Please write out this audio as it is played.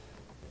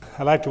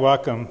I'd like to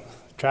welcome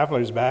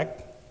travelers back.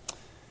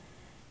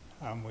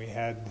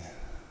 It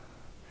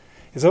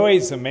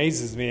always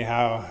amazes me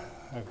how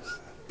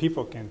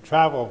people can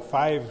travel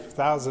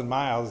 5,000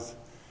 miles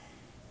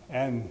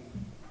and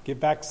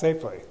get back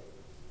safely.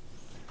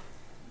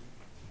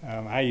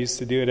 I used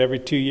to do it every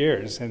 2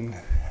 years, and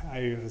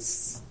I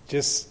was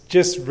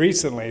just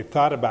recently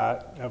thought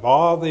about of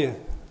all the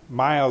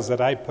miles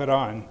that I put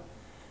on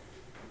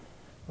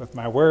with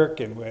my work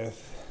and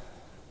with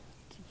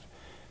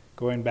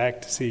going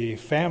back to see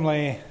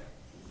family.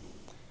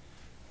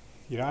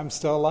 I'm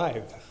still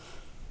alive.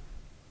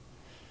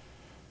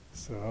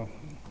 So,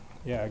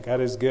 yeah, God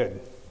is good.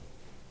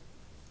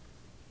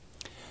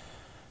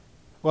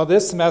 Well,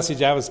 this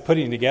message I was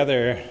putting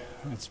together,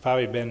 it's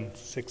probably been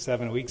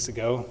 6-7 weeks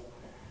ago.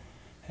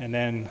 And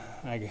then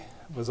I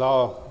was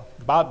all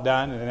about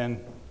done, and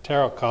then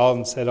Terrell called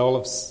and said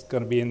Olaf's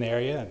going to be in the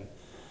area. And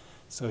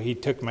so he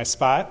took my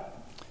spot.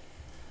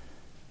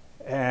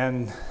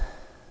 And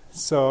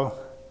so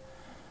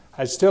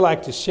I'd still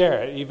like to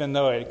share it, even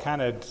though it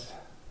kind of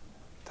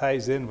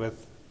ties in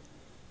with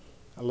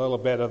a little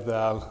bit of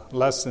the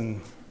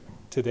lesson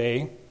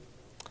today.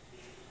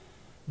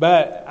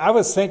 But I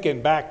was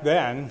thinking back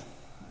then,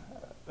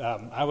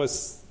 I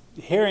was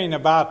hearing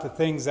about the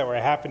things that were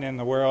happening in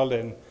the world,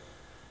 and,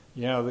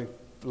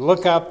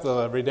 look up,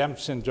 the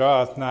redemption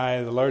draweth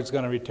nigh, the Lord's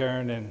going to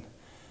return. And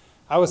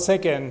I was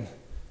thinking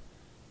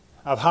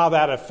of how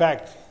that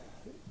affects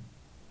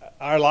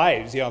our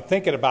lives,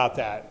 thinking about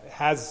that.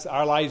 Has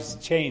our lives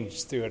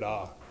changed through it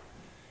all?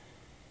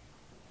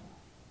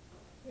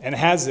 And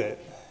has it?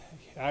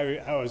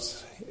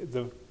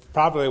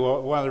 Probably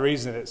one of the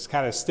reasons it's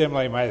kind of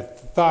stimulated my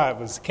thought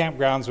was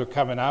campgrounds were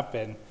coming up,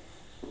 and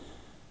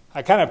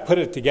I kind of put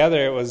it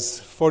together. It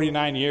was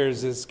 49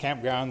 years this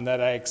campground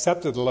that I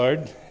accepted the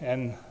Lord,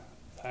 and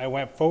I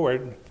went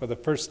forward for the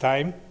first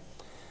time.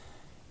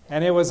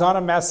 And it was on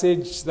a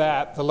message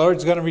that the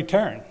Lord's going to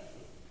return.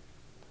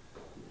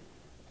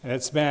 And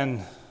it's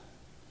been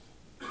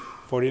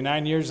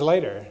 49 years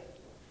later.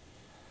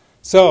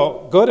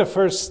 So go to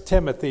 1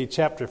 Timothy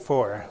chapter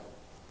 4.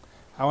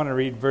 I want to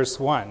read verse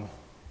 1.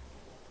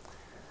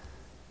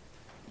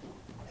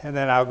 And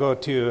then I'll go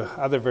to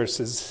other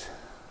verses.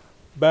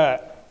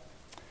 But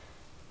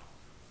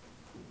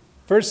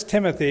 1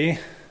 Timothy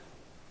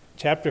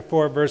chapter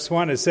 4, verse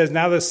 1, it says,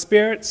 "Now the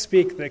Spirit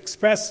speaketh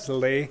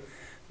expressly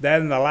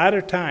that in the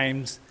latter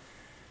times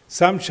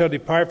some shall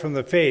depart from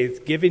the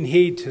faith, giving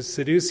heed to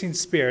seducing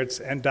spirits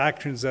and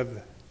doctrines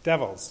of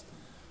devils."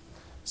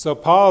 So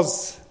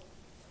Paul's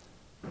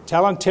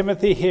telling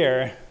Timothy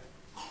here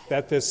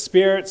that the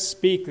Spirit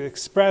speaks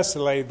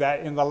expressly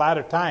that in the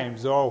latter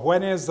times, or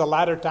when is the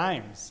latter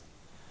times?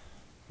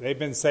 They've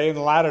been saying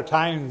the latter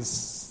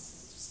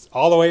times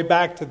all the way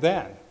back to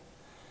then.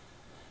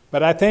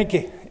 But I think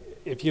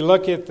if you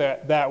look at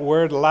that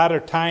word latter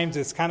times,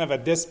 it's kind of a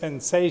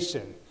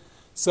dispensation.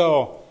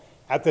 So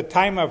at the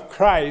time of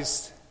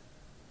Christ,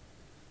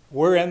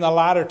 we're in the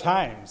latter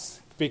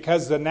times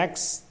because the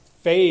next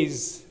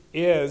phase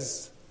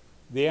is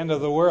the end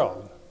of the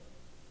world.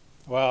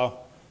 Well,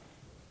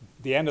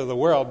 the end of the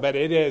world, but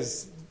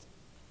it's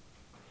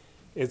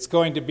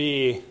going to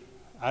be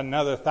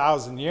another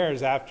 1,000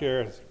 years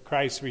after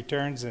Christ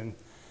returns, and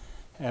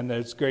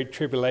there's great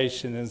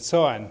tribulation and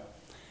so on.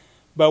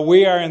 But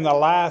we are in the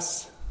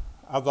last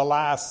of the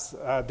last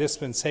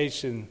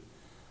dispensation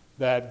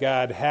that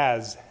God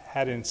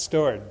had in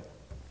store.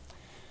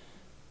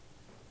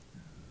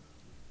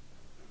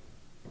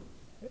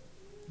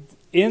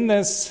 In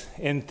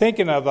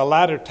thinking of the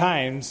latter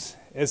times,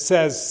 it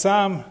says,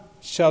 "Some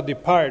shall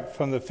depart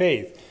from the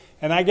faith."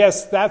 And I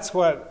guess that's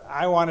what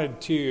I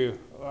wanted to,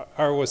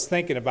 or was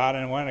thinking about,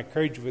 and I want to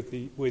encourage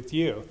with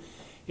you,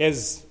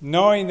 is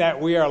knowing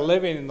that we are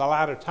living in the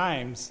latter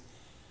times.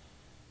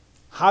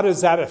 How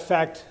does that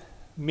affect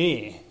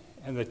me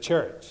and the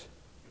church?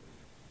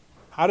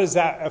 How does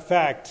that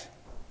affect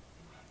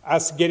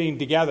us getting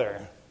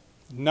together,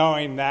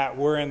 knowing that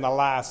we're in the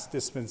last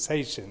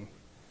dispensation?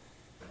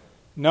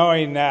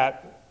 Knowing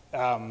that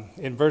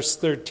in verse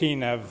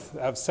 13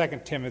 of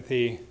 2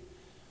 Timothy,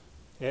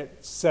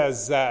 it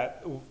says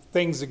that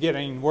things are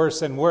getting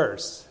worse and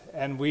worse.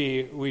 And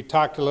we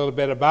talked a little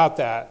bit about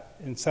that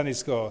in Sunday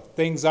school.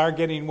 Things are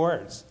getting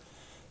worse.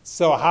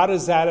 So how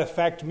does that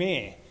affect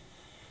me?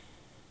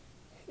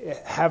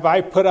 Have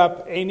I put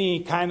up any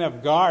kind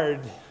of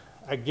guard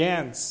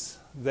against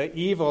the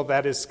evil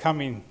that is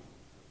coming?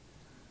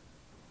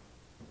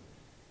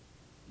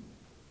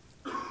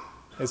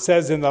 It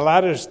says, "In the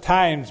latter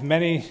times,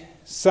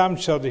 some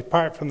shall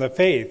depart from the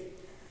faith."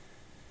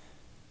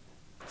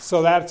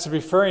 So that's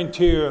referring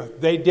to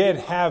they did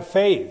have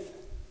faith.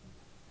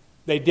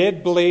 They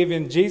did believe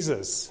in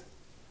Jesus.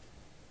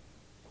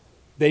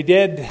 They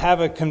did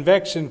have a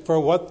conviction for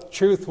what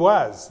truth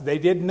was. They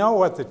did know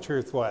what the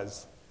truth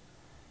was.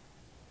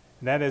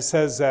 And then it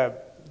says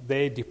that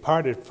they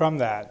departed from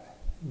that,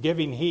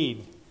 giving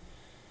heed.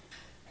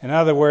 In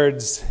other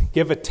words,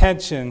 give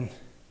attention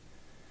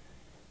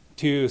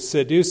to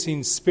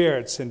seducing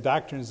spirits and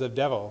doctrines of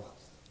devils.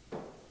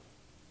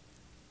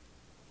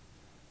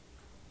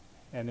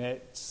 And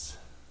it's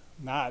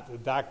not the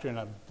doctrine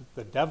of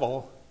the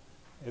devil.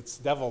 It's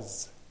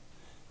devils.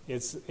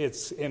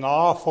 It's in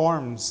all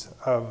forms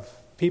of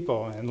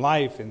people and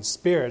life and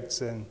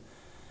spirits and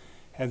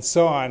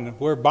so on.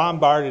 We're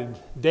bombarded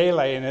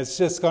daily, and it's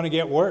just going to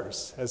get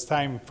worse as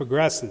time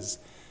progresses.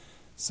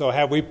 So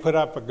have we put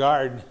up a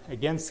guard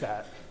against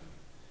that?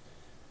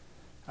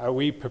 Are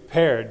we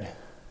prepared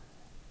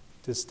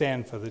to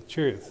stand for the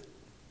truth?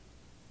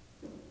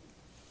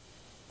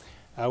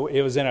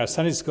 It was in our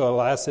Sunday school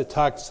class. It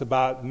talks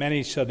about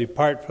many shall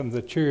depart from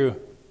the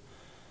true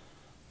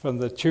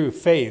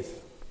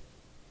faith.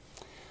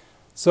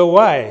 So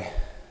why?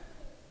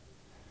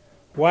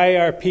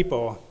 Why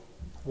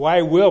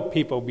will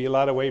people be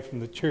led away from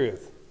the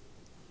truth?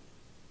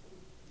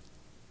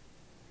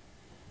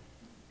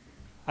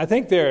 I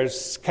think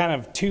there's kind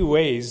of two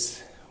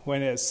ways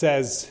when it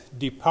says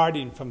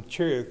departing from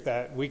truth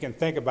that we can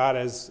think about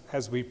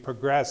as we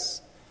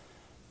progress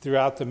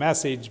throughout the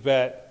message,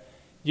 but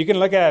you can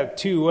look at it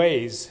two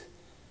ways.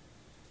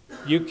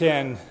 You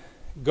can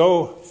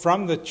go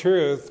from the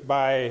truth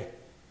by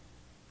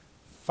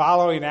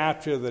following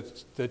after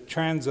the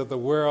trends of the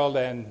world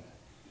and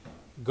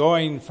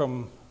going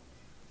from,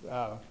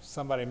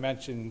 somebody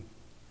mentioned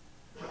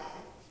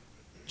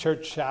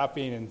church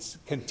shopping, and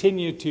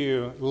continue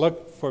to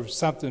look for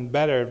something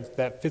better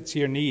that fits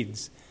your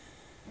needs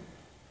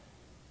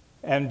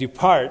and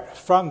depart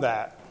from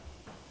that.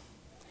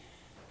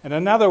 And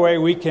another way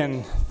we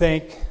can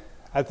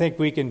I think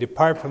we can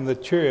depart from the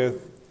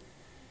truth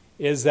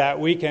is that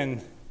we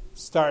can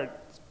start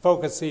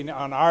focusing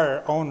on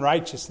our own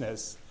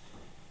righteousness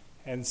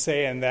and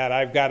saying that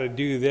I've got to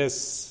do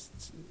this,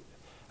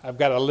 I've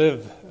got to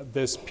live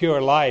this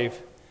pure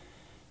life,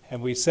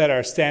 and we set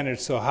our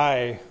standards so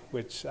high,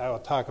 which I will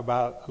talk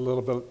about a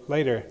little bit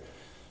later,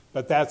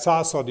 but that's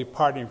also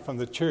departing from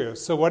the truth.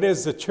 So what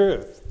is the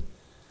truth?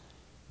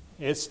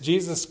 It's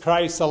Jesus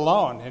Christ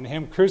alone and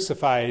Him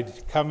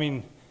crucified,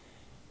 coming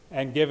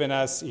and giving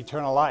us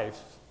eternal life.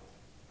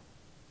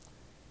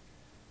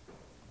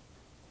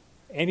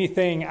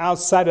 Anything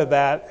outside of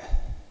that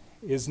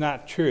is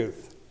not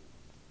truth.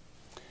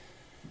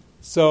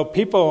 So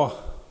people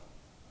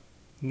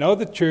know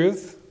the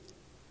truth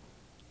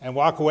and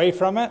walk away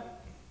from it,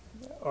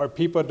 or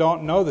people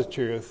don't know the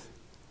truth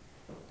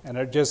and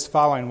are just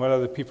following what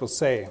other people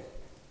say.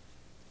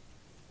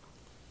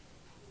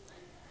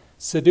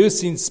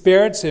 Seducing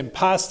spirits,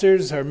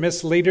 imposters, or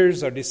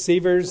misleaders, or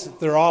deceivers,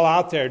 they're all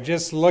out there.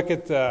 Just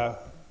go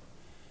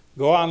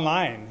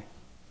online,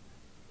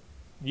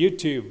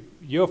 YouTube.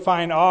 You'll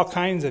find all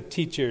kinds of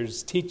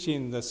teachers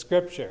teaching the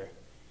Scripture.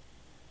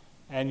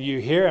 And you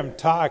hear them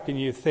talk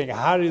and you think,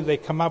 how do they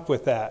come up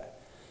with that?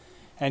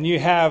 And you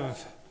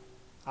have,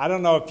 I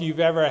don't know if you've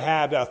ever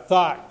had a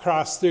thought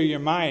cross through your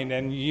mind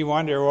and you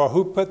wonder, well,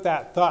 who put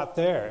that thought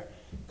there?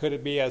 Could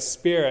it be a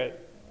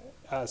spirit,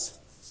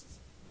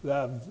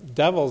 the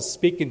devil's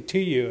speaking to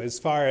you as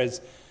far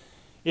as,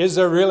 is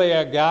there really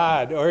a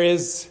God, or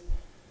is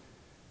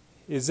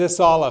this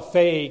all a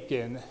fake?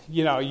 And,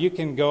 you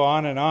can go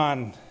on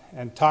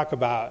and talk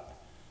about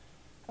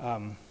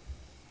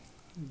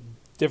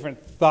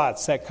different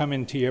thoughts that come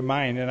into your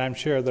mind, and I'm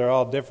sure they're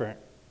all different.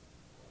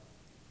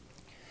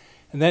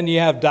 And then you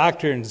have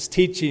doctrines,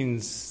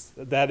 teachings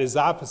that is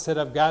opposite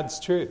of God's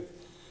truth.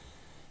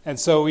 And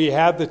so we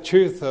have the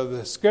truth of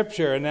the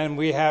Scripture, and then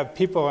we have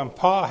people, and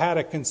Paul had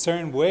a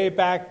concern way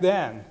back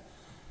then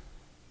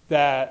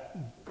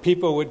that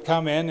people would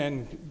come in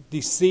and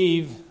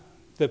deceive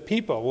the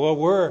people. Well,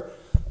 we're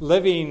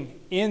living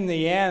in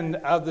the end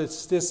of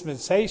this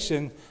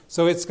dispensation,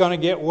 so it's going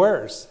to get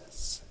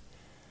worse.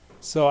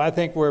 So I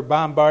think we're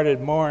bombarded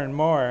more and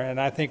more,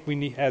 and I think we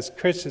need, as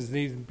Christians,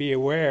 need to be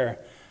aware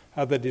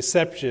of the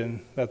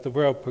deception that the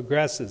world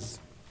progresses.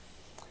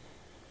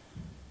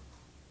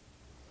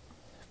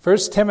 2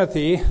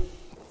 Timothy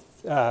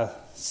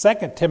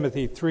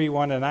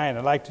 3:1-9.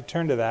 I'd like to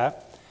turn to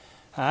that.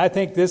 I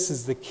think this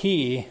is the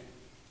key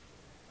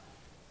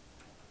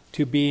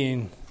to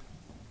being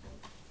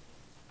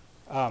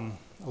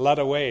led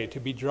away, to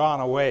be drawn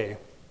away.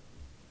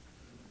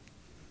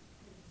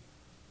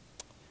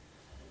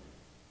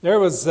 There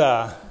was,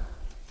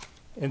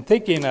 in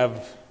thinking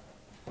of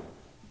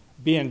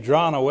being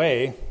drawn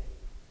away,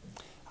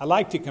 I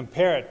like to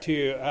compare it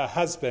to a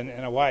husband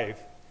and a wife.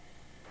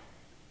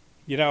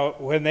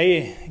 When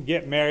they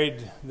get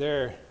married,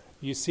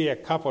 you see a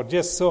couple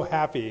just so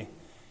happy,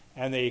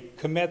 and they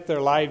commit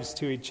their lives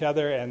to each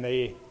other, and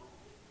they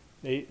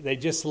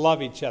just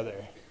love each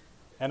other.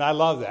 And I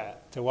love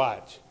that to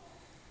watch.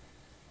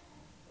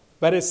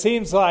 But it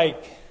seems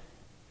like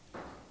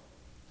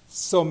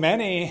so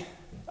many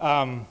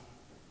of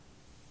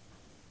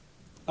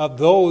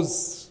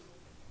those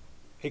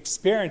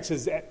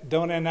experiences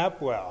don't end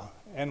up well.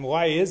 And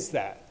why is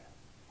that?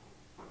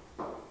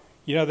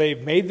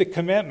 They've made the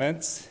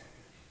commitments,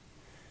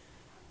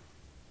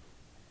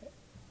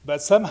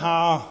 but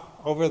somehow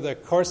over the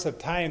course of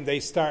time they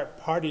start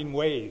parting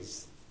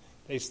ways.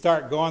 They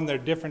start going their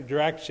different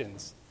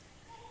directions.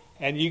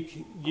 And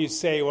you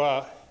say,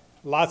 well,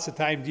 lots of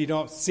times you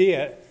don't see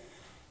it,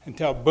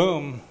 until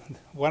boom,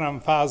 one of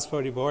them files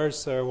for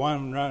divorce or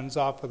one runs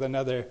off with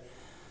another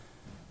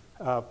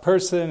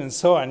person and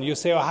so on. You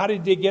say, well, how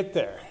did you get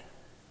there?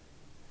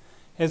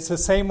 It's the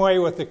same way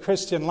with the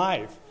Christian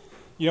life.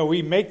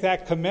 We make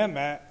that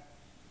commitment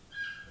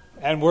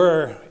and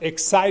we're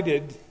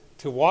excited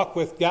to walk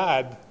with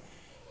God,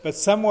 but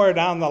somewhere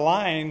down the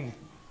line,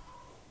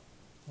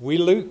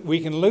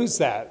 we can lose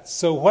that.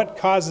 So what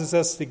causes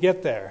us to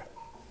get there?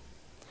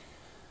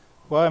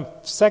 Well, in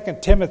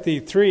 2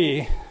 Timothy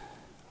 3,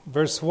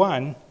 verse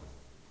 1,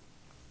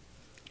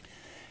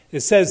 it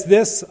says,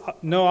 "This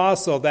know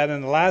also that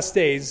in the last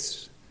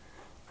days,"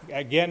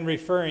 again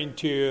referring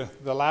to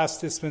the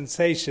last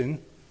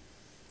dispensation,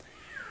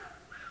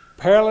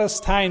 "perilous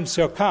times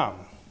shall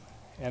come."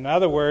 In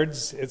other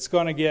words, it's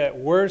going to get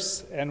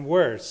worse and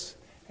worse,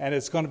 and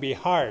it's going to be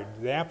hard.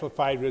 The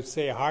Amplified would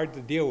say hard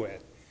to deal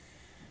with.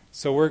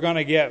 So we're going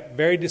to get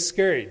very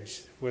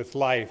discouraged with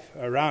life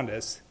around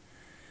us.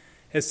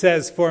 It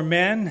says, "For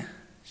men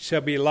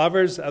shall be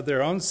lovers of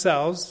their own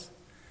selves,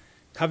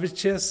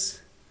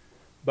 covetous,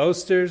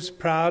 boasters,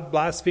 proud,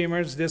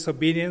 blasphemers,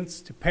 disobedient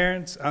to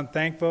parents,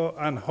 unthankful,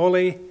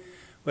 unholy,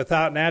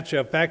 without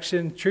natural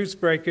affection, truce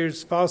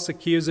breakers, false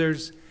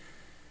accusers,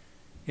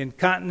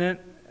 incontinent,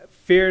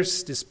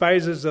 fierce,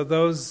 despisers of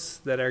those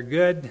that are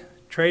good,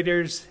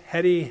 traitors,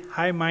 heady,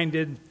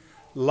 high-minded,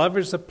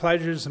 lovers of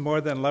pleasures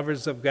more than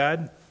lovers of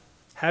God,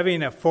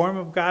 having a form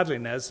of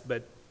godliness,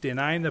 but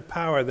denying the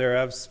power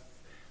thereof.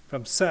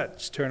 From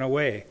such turn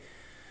away.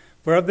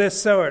 For of this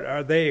sort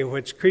are they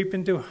which creep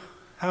into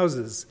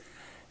houses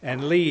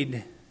and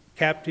lead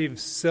captive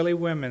silly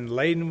women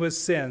laden with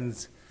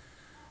sins,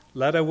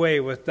 led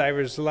away with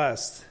divers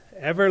lusts,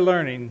 ever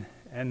learning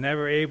and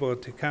never able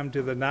to come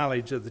to the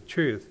knowledge of the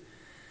truth.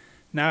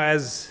 Now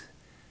as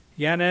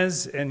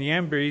Jannes and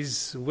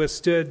Jambres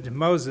withstood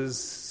Moses,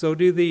 so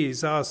do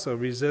these also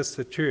resist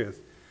the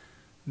truth.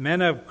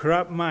 Men of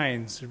corrupt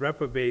minds,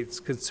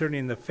 reprobates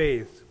concerning the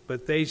faith,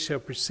 but they shall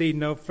proceed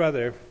no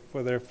further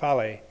for their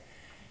folly,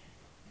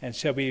 and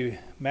shall be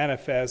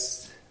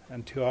manifest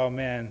unto all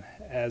men,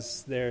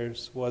 as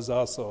theirs was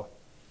also."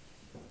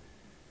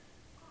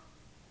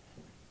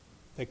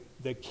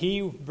 The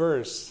key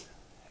verse,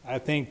 I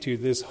think, to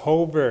this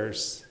whole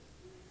verse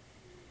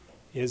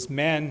is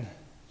men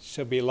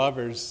shall be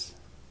lovers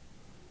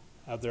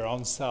of their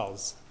own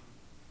selves.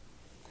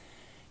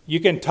 You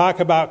can talk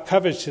about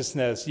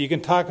covetousness. You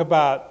can talk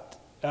about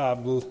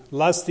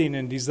lusting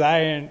and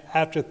desiring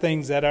after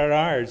things that are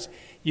ours.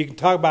 You can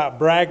talk about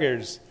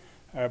braggers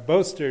or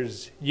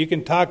boasters. You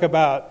can talk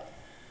about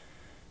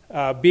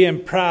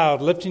being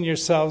proud, lifting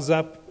yourselves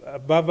up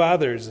above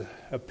others,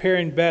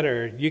 appearing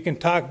better. You can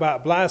talk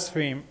about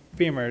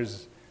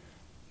blasphemers,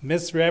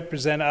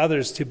 misrepresent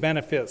others to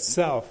benefit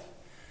self,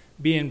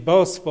 being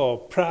boastful,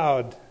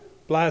 proud,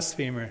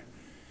 blasphemer.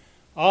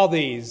 All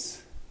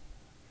these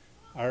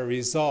are a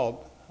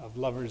result of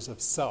lovers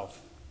of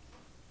self.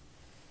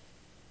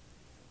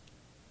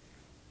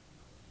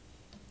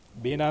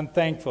 Being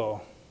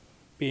unthankful,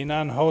 being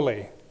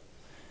unholy,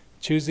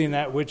 choosing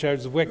that which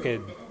is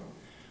wicked,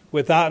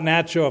 without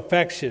natural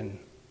affection.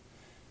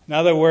 In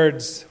other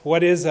words,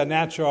 what is a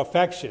natural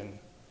affection?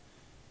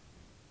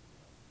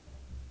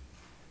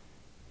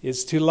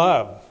 It's to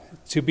love,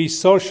 to be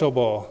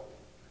sociable,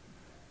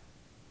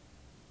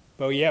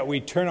 but yet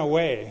we turn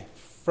away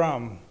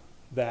from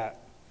that.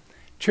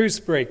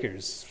 Truce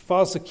breakers,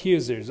 false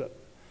accusers,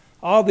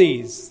 all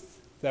these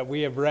that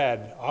we have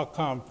read all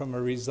come from a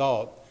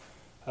result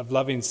of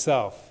loving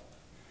self.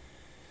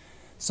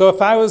 So if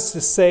I was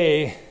to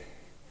say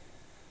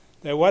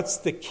that what's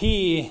the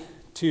key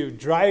to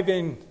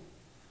driving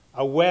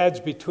a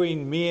wedge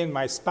between me and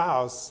my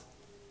spouse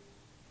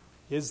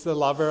is the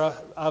lover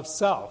of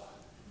self.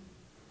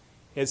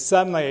 It's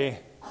suddenly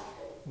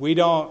we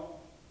don't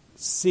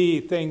see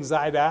things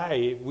eye to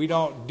eye. We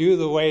don't do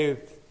the way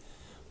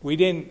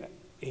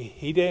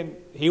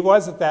he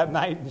wasn't that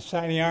knight in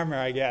shiny armor,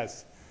 I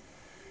guess.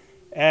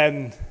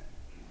 And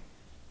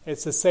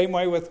it's the same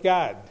way with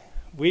God.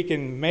 We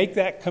can make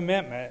that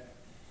commitment,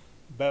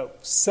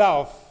 but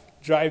self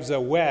drives a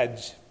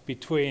wedge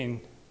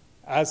between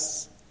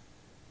us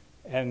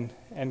and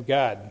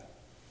God.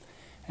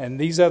 And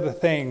these are the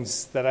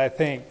things that I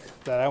think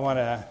that I want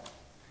to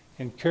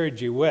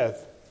encourage you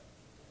with.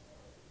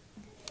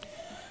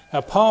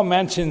 Now, Paul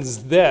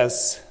mentions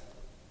this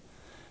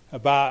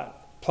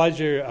about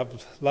pleasure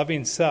of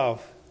loving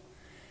self,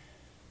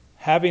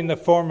 having the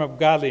form of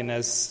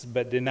godliness,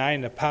 but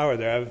denying the power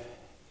thereof.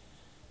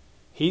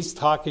 He's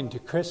talking to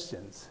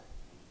Christians.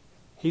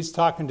 He's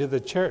talking to the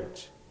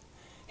church.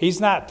 He's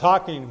not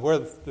talking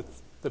with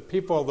the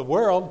people of the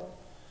world.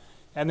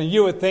 And then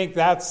you would think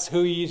that's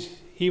who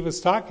he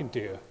was talking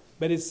to.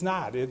 But it's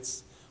not.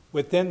 It's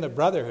within the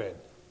brotherhood.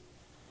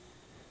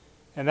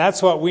 And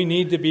that's what we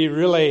need to be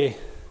really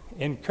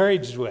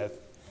encouraged with.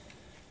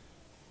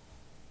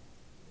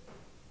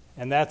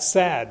 And that's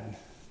sad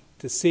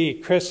to see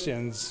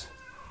Christians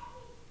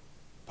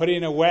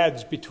putting a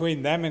wedge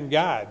between them and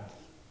God.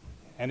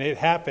 And it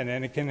happened,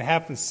 and it can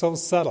happen so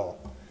subtle.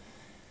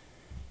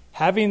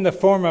 having the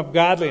form of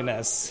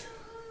godliness.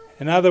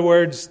 In other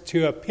words,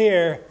 to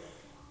appear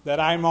that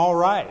I'm all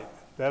right,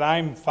 that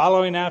I'm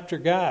following after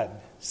God,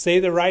 say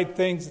the right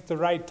things at the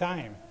right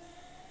time.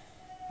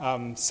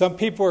 Some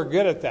people are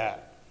good at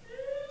that.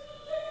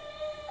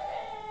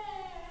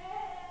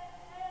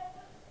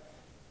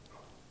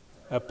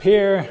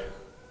 Appear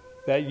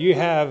that you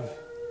have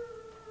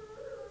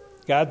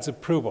God's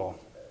approval.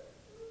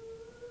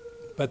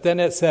 But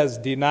then it says,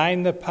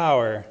 denying the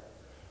power,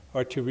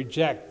 or to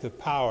reject the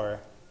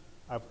power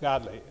of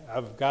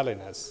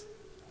godliness.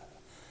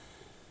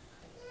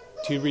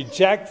 To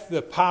reject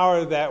the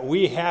power that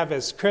we have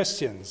as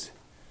Christians.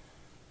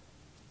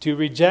 To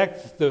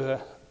reject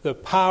the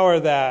power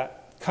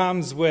that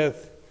comes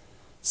with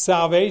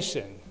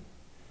salvation.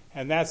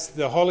 And that's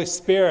the Holy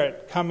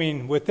Spirit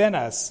coming within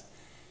us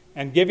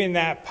and giving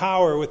that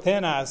power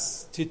within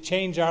us to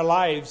change our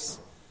lives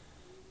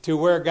to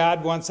where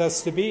God wants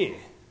us to be.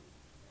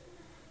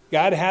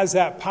 God has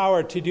that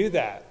power to do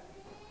that.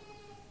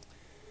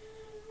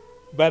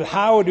 But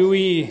how do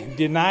we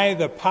deny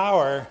the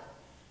power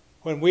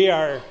when we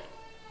are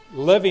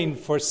living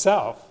for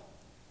self?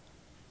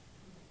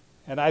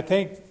 And I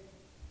think,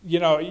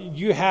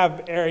 you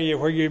have area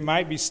where you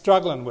might be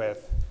struggling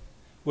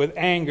with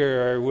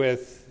anger or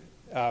with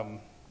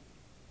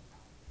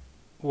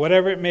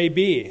whatever it may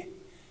be.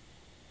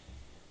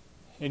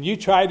 And you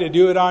try to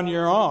do it on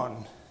your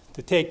own,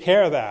 to take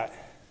care of that,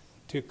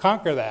 to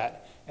conquer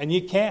that, and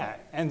you can't.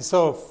 And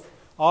so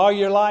all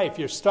your life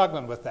you're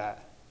struggling with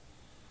that.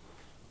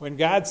 When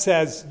God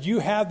says, you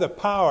have the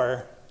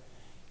power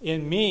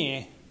in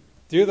me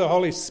through the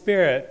Holy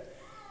Spirit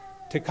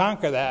to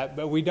conquer that,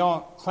 but we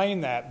don't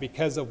claim that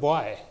because of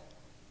why?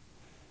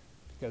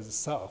 Because of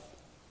self.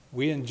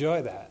 We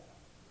enjoy that.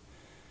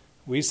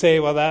 We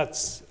say, well,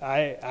 that's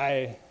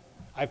I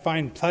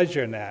find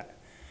pleasure in that.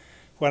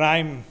 When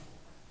I'm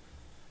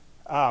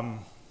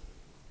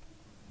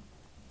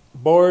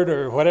bored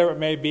or whatever it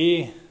may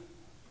be,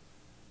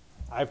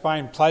 I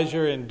find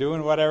pleasure in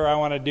doing whatever I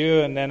want to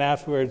do, and then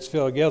afterwards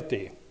feel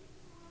guilty.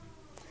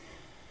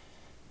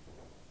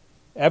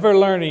 Ever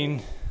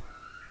learning,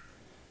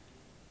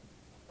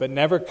 but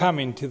never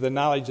coming to the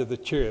knowledge of the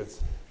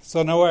truth. So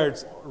in other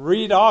words,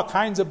 read all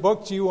kinds of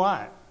books you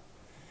want.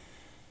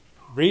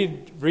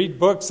 Read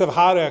books of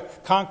how to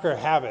conquer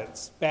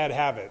habits, bad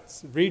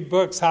habits. Read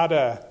books how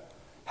to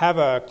have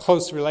a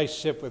close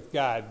relationship with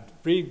God.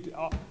 Read,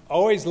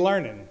 always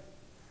learning,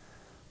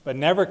 but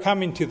never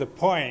coming to the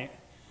point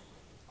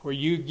where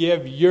you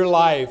give your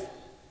life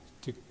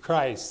to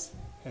Christ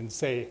and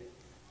say,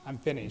 I'm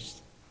finished.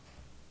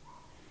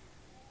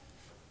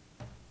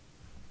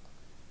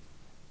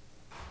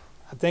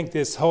 I think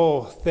this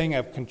whole thing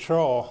of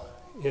control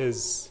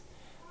is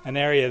an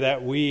area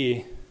that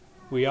we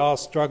all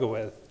struggle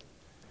with.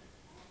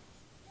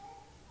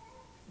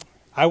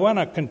 I want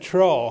to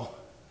control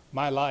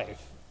my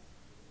life.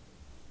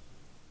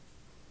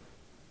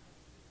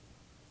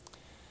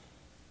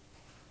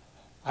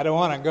 I don't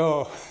want to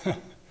go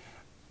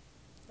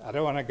I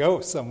don't want to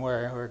go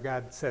somewhere where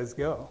God says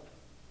go.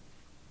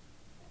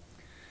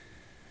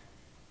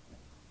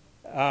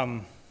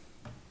 I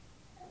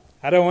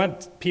don't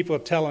want people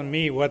telling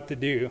me what to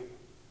do.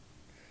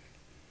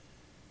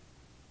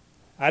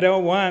 I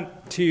don't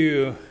want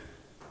to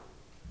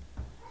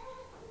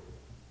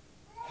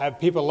have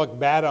people look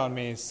bad on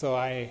me, so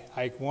I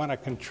want to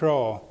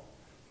control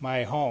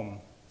my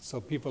home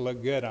so people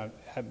look good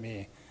at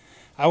me.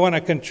 I want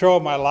to control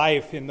my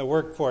life in the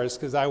workforce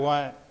because I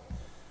want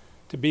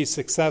to be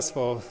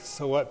successful,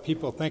 so what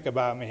people think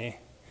about me.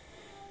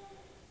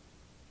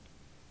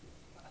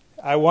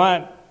 I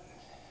want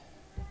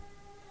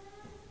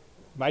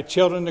my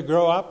children to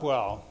grow up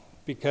well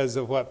because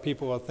of what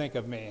people will think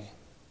of me.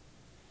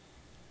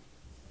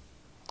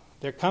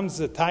 There comes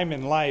a time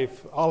in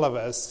life, all of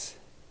us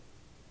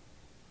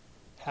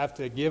have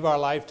to give our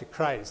life to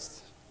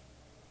Christ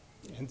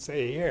and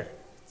say, here,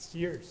 it's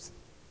yours.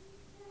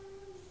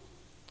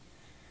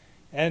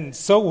 And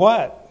so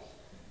what?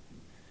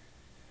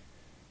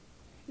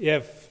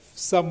 If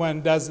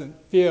someone doesn't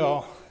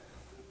feel,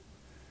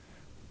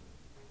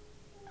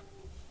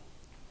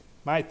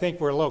 might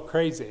think we're a little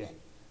crazy.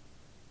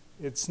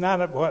 It's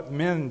not what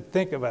men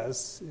think of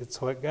us,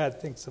 it's what God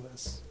thinks of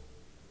us.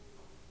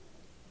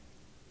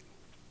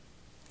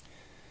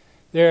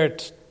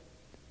 There's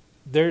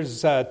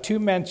two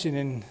mention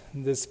in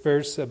this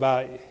verse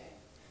about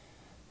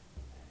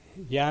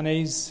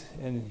Yannes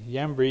and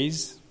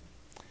Jambres,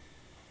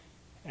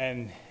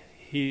 and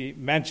he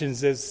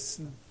mentions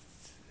this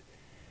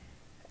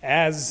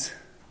as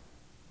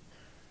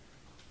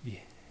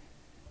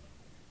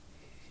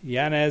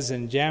Yannes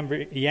and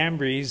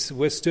Jambres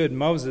withstood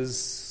Moses,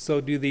 so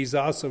do these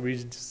also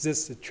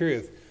resist the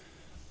truth.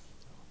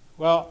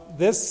 Well,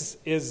 this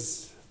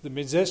is the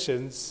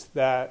musicians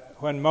that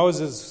when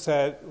Moses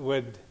said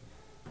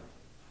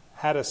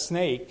had a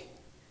snake,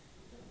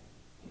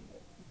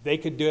 they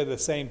could do the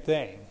same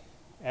thing.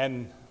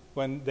 And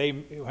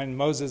when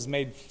Moses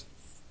made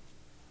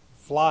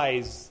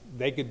flies,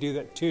 they could do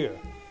that too.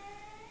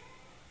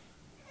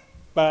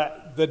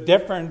 But the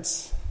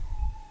difference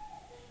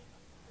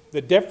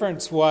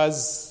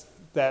was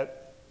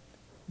that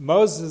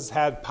Moses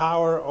had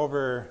power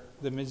over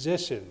the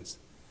magicians.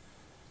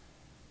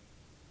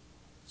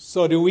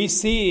 So do we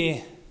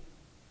see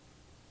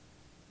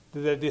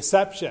the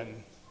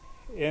deception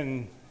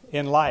in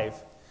life?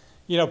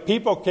 You know,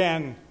 people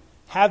can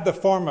have the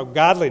form of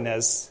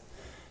godliness.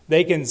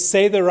 They can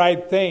say the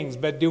right things,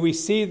 but do we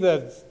see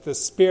the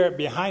spirit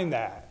behind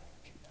that?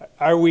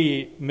 Are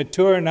we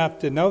mature enough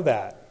to know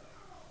that?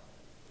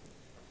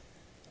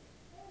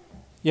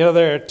 You know,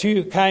 there are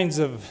two kinds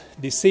of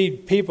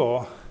deceived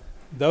people: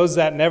 those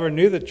that never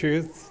knew the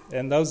truth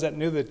and those that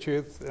knew the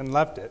truth and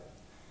left it.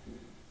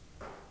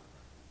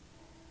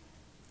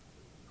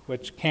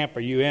 Which camp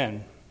are you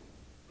in?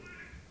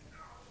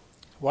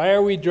 Why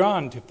are we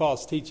drawn to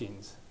false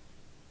teachings?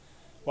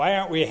 Why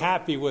aren't we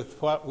happy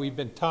with what we've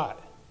been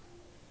taught?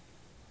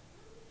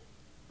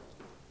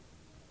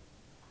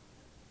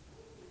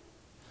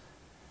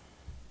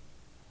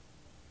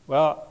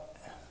 Well,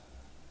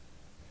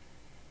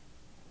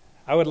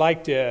 I would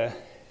like to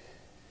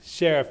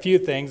share a few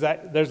things.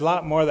 There's a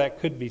lot more that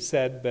could be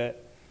said,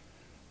 but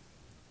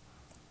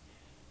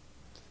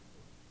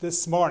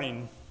this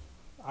morning,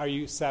 are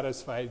you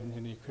satisfied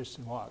in your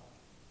Christian walk?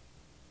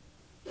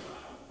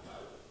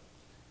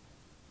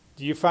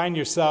 Do you find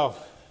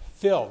yourself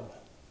filled?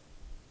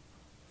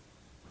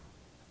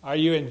 Are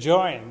you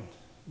enjoying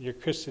your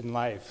Christian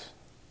life?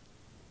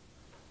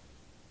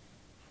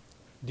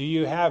 Do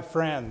you have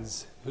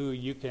friends who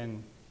you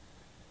can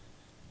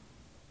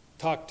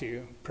talk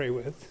to, pray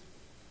with?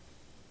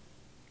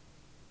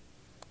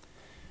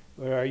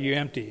 Or are you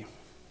empty?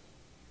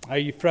 Are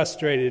you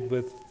frustrated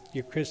with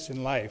your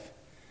Christian life?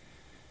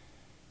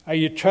 Are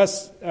you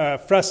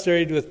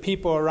frustrated with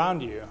people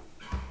around you?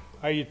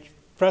 Are you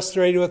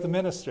frustrated with the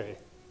ministry?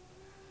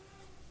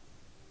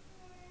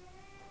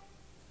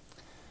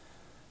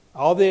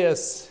 All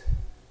this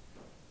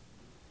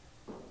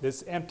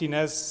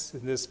emptiness,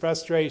 this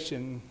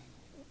frustration,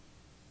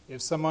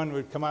 if someone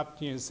would come up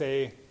to you and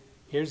say,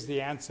 "Here's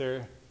the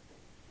answer,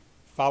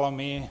 follow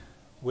me,"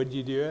 would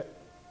you do it?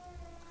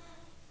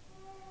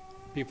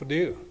 People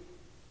do.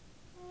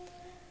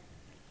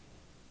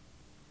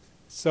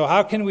 So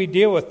how can we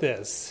deal with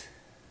this?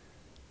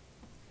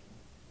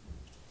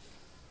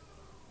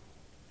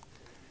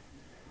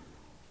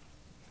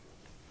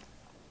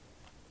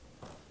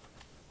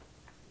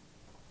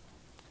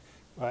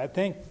 Well, I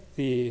think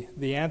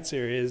the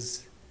answer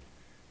is,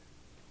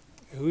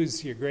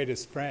 who's your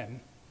greatest friend?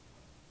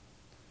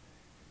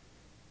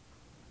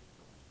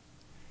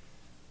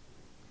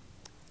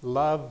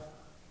 Love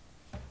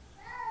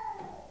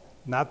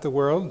not the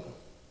world.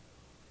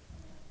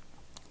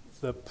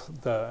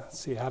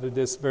 See, how did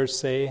this verse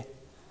say?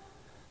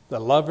 The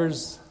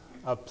lovers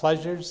of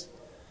pleasures.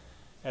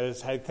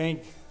 As I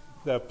think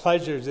the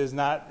pleasures is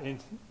not,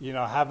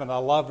 having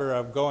a lover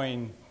of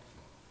going,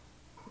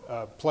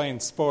 playing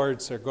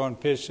sports or going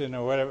fishing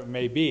or whatever it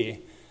may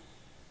be.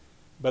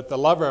 But the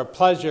lover of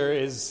pleasure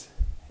is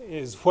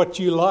what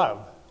you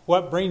love.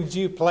 What brings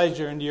you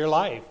pleasure into your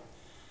life?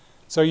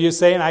 So you're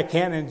saying I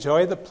can't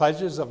enjoy the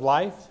pleasures of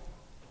life?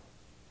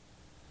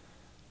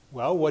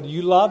 Well, what do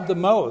you love the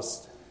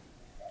most?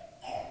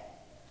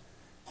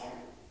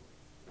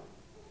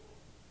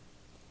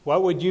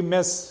 What would you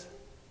miss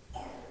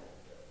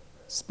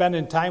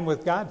spending time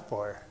with God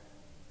for?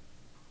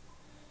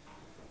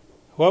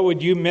 What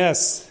would you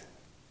miss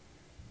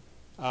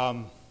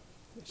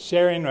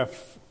sharing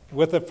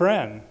with a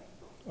friend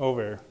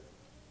over?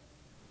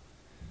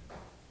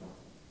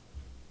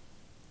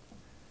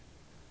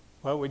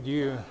 What would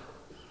you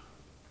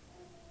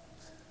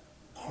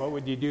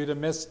do to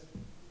miss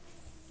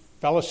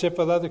fellowship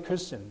with other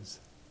Christians?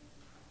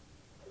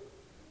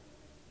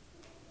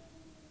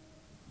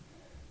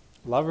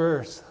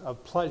 Lovers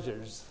of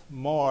pleasures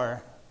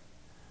more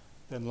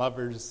than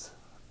lovers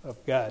of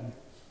God.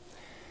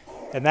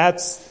 And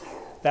that's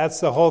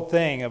the whole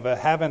thing of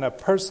having a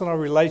personal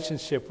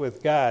relationship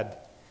with God.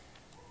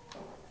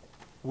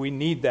 We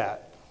need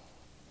that.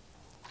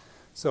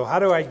 So how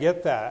do I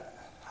get that?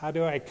 How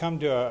do I come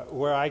to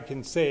where I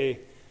can say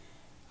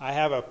I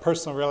have a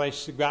personal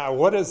relationship with God?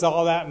 What does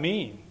all that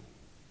mean?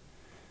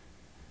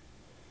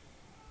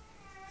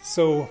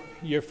 So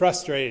you're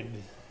frustrated.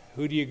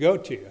 Who do you go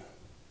to?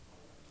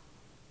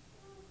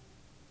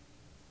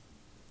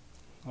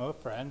 Well, a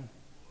friend.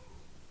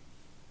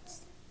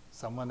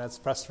 Someone that's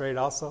frustrated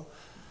also.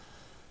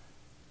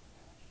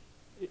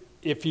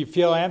 If you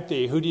feel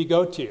empty, who do you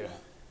go to?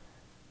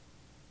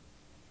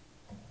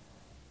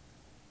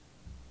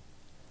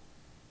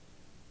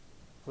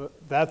 Well,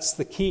 that's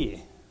the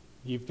key.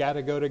 You've got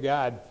to go to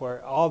God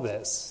for all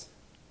this.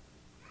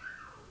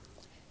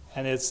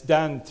 And it's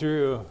done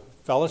through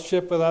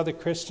fellowship with other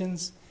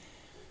Christians.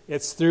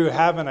 It's through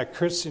having a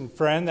Christian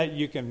friend that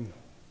you can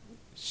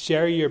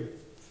share your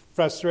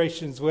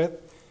frustrations with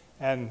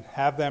and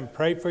have them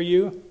pray for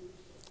you,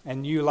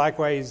 and you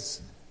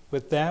likewise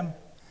with them.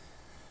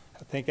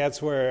 I think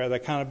that's where the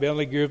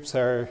accountability groups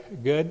are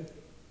good.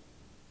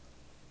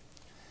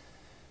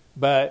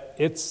 But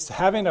it's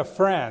having a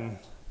friend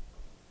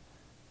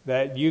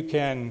that you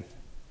can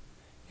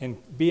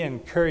be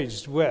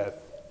encouraged with.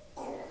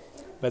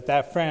 But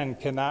that friend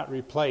cannot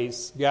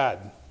replace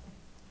God.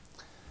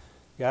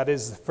 God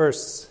is the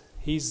first.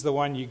 He's the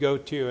one you go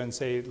to and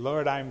say,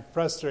 Lord, I'm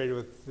frustrated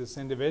with this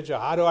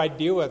individual. How do I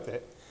deal with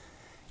it?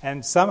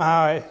 And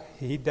somehow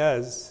he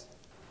does.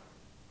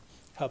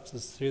 Helps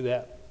us through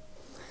that.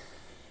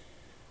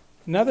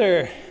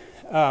 Another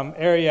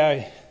area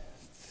I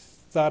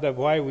thought of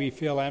why we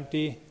feel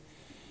empty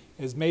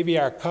is maybe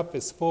our cup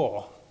is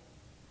full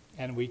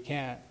and we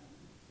can't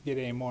get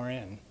any more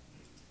in.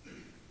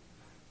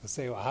 We'll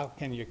say, well, how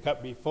can your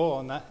cup be full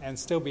and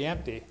still be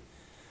empty?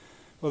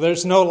 Well,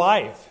 there's no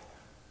life.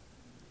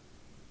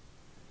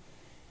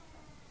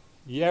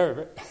 You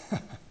ever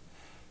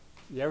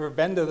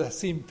been to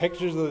seen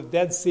pictures of the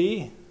Dead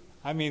Sea?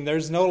 I mean,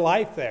 there's no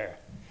life there.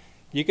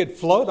 You could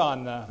float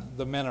on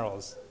the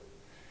minerals.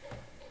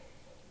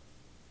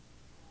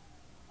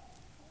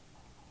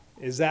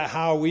 Is that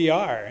how we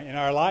are in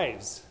our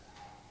lives?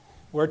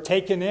 We're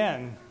taken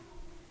in,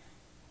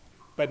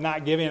 but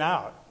not giving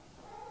out.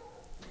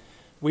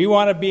 We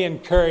want to be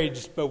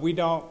encouraged, but we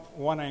don't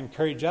want to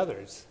encourage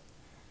others.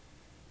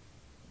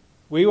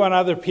 We want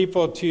other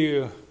people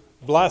to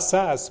bless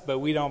us, but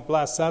we don't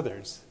bless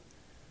others.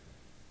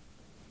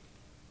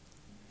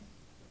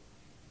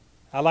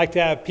 I like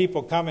to have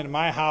people come into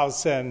my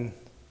house and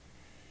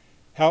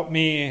help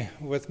me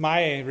with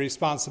my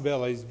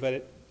responsibilities,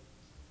 but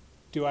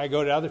do I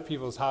go to other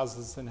people's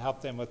houses and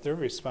help them with their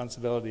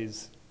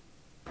responsibilities?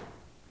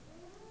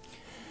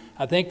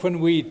 I think when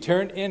we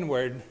turn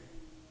inward,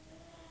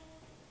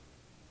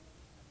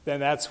 then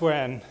that's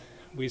when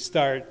we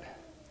start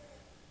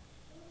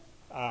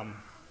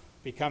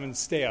becoming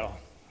stale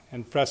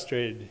and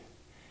frustrated.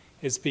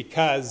 It's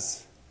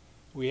because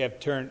we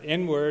have turned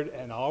inward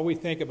and all we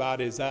think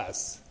about is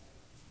us.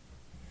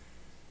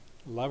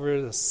 Lover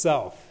of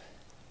self.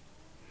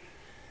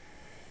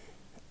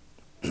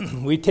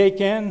 We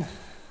take in,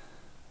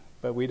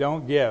 but we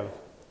don't give.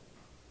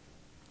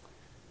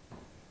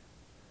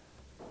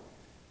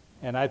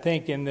 And I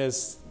think in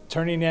this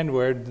turning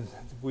inward,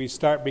 we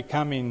start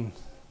becoming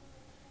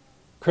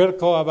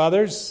critical of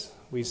others.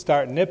 We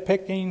start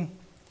nitpicking.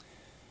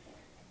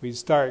 We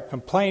start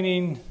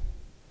complaining.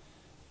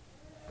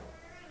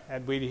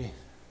 And we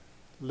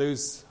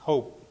lose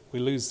hope. We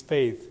lose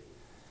faith.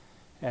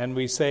 And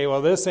we say,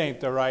 well, this ain't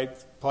the right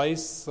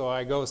place, so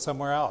I go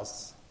somewhere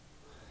else.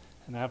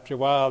 And after a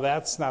while,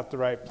 that's not the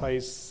right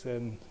place,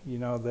 and you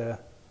know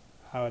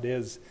how it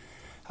is.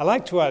 I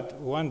liked what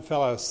one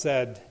fellow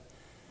said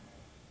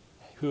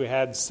who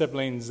had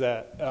siblings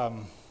that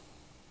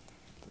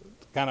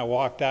kind of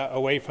walked out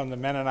away from the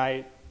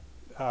Mennonite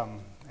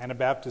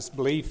Anabaptist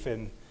belief,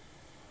 and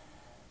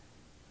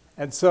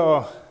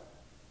so,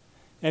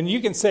 and you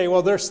can say,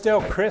 well, they're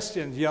still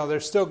Christians, you know, they're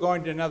still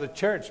going to another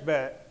church,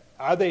 but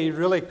are they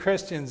really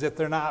Christians if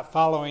they're not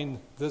following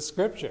the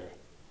Scripture?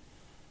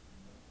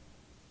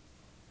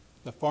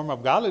 The form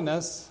of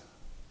godliness,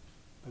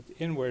 but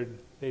inward,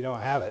 they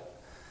don't have it.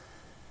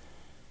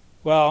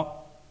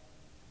 Well,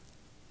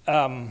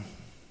 what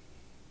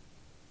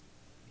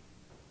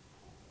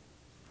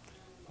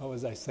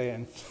was I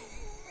saying?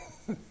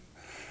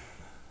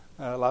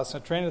 I lost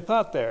my train of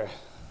thought there.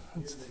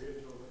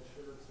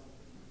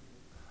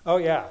 Oh,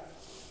 yeah.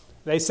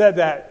 They said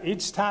that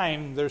each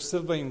time their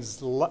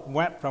siblings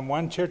went from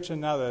one church to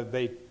another,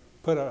 they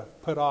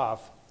put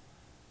off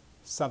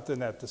something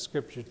that the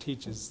Scripture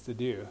teaches to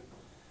do.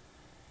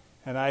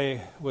 And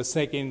I was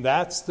thinking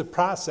that's the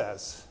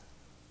process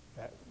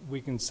that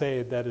we can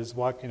say that is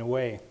walking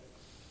away.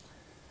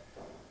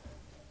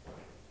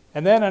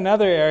 And then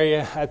another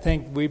area I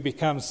think we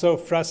become so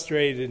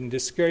frustrated and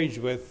discouraged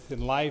with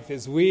in life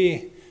is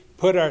we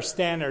put our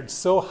standards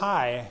so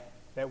high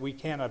that we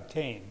can't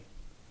obtain.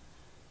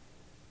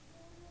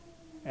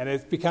 And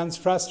it becomes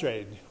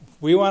frustrating.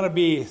 We want to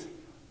be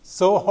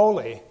so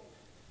holy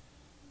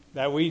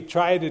that we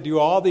try to do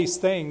all these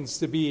things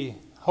to be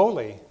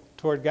holy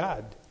toward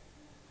God.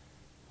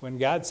 When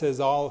God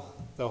says all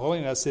the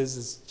holiness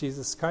is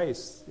Jesus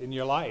Christ in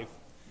your life.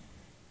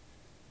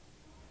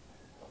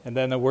 And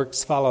then the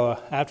works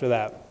follow after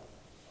that.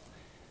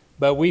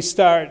 But we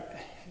start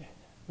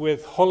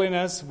with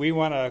holiness. We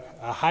want a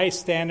high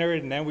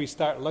standard, and then we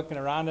start looking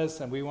around us,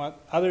 and we want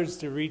others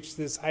to reach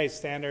this high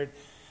standard.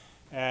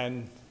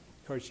 And,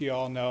 of course, you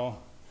all know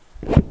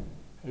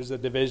there's a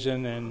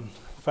division and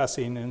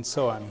fussing and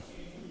so on.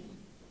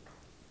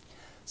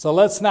 So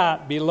let's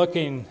not be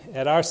looking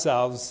at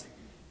ourselves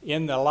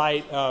in the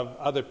light of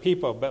other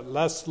people, but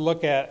let's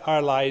look at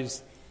our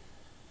lives.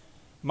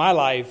 My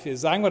life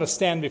is I'm going to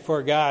stand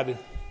before God, and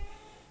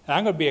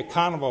I'm going to be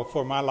accountable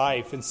for my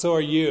life, and so are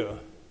you.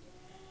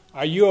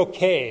 Are you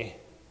okay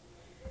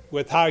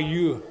with how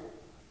you're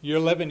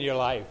living your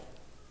life?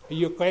 Are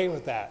you okay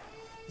with that?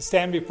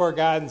 Stand before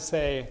God and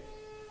say,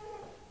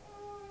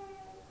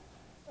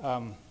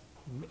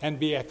 and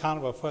be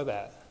accountable for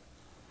that.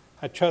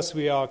 I trust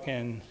we all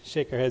can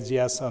shake our heads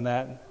yes on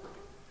that.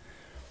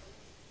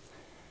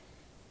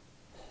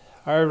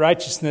 our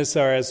righteousness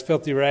are as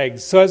filthy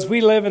rags. So as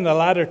we live in the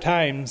latter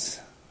times,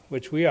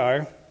 which we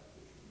are,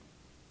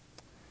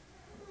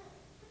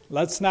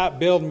 let's not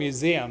build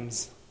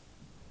museums.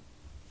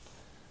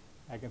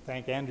 I can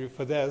thank Andrew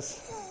for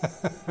this.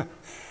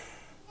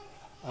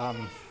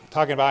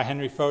 Talking about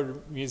Henry Ford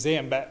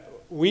Museum,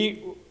 but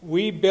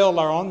we build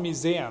our own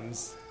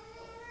museums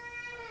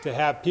to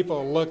have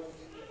people look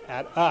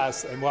at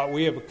us and what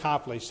we have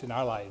accomplished in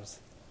our lives.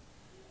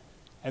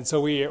 And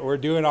so we're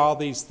doing all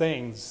these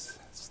things,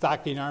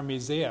 stocking our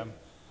museum,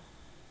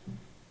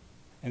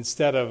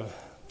 instead of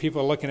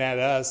people looking at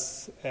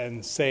us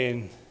and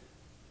saying,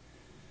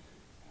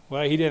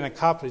 well, he didn't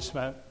accomplish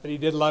much, but he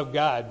did love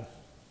God.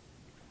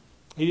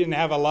 He didn't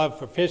have a love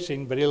for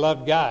fishing, but he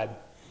loved God.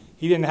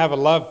 He didn't have a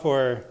love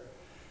for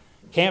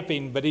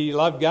camping, but he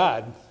loved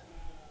God.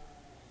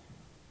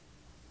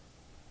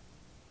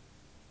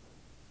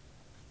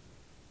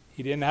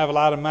 He didn't have a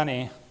lot of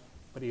money,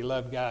 but he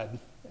loved God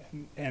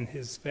and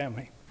his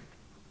family.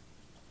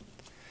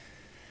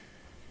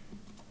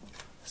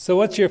 So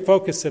what's your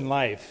focus in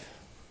life?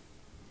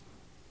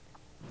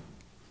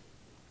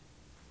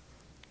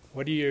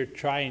 What are you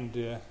trying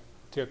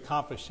to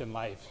accomplish in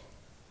life?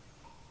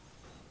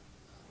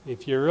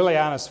 If you're really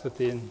honest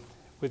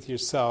with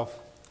yourself,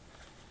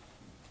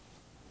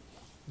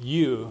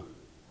 you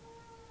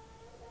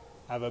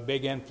have a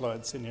big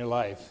influence in your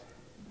life,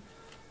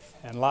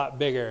 and a lot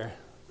bigger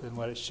than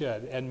what it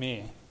should, and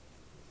me.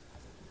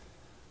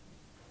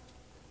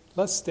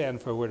 Let's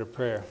stand for a word of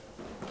prayer.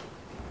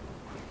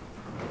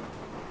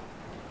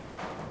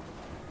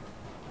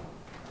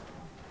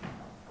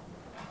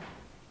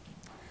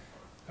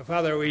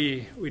 Father,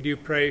 we do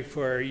pray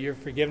for your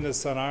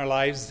forgiveness on our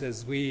lives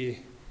as we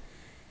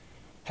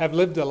have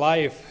lived a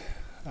life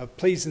of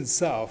pleasing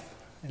self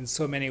in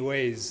so many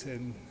ways.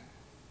 And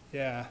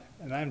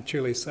I'm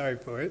truly sorry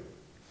for it.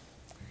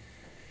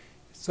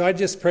 So I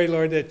just pray,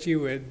 Lord, that you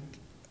would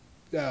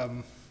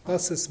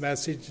bless this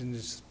message, and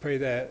just pray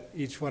that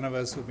each one of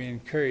us will be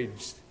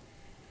encouraged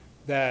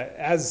that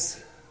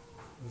as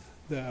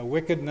the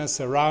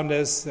wickedness around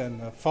us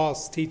and the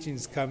false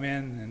teachings come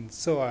in and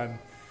so on,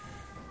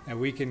 that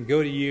we can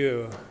go to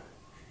you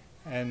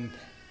and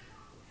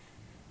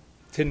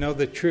to know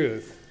the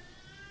truth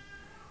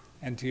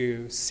and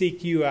to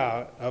seek you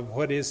out of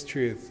what is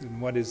truth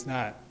and what is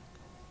not.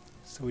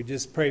 So we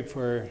just pray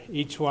for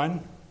each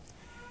one.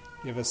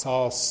 Give us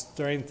all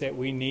strength that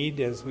we need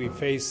as we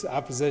face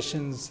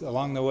oppositions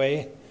along the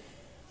way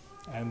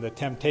and the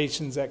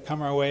temptations that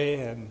come our way.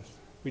 And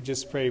we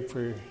just pray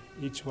for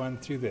each one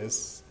through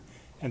this.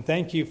 And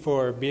thank you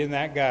for being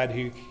that God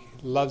who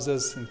loves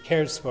us and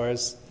cares for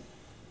us,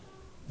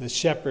 the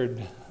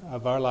shepherd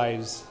of our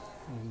lives.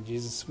 In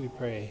Jesus we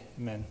pray.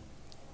 Amen.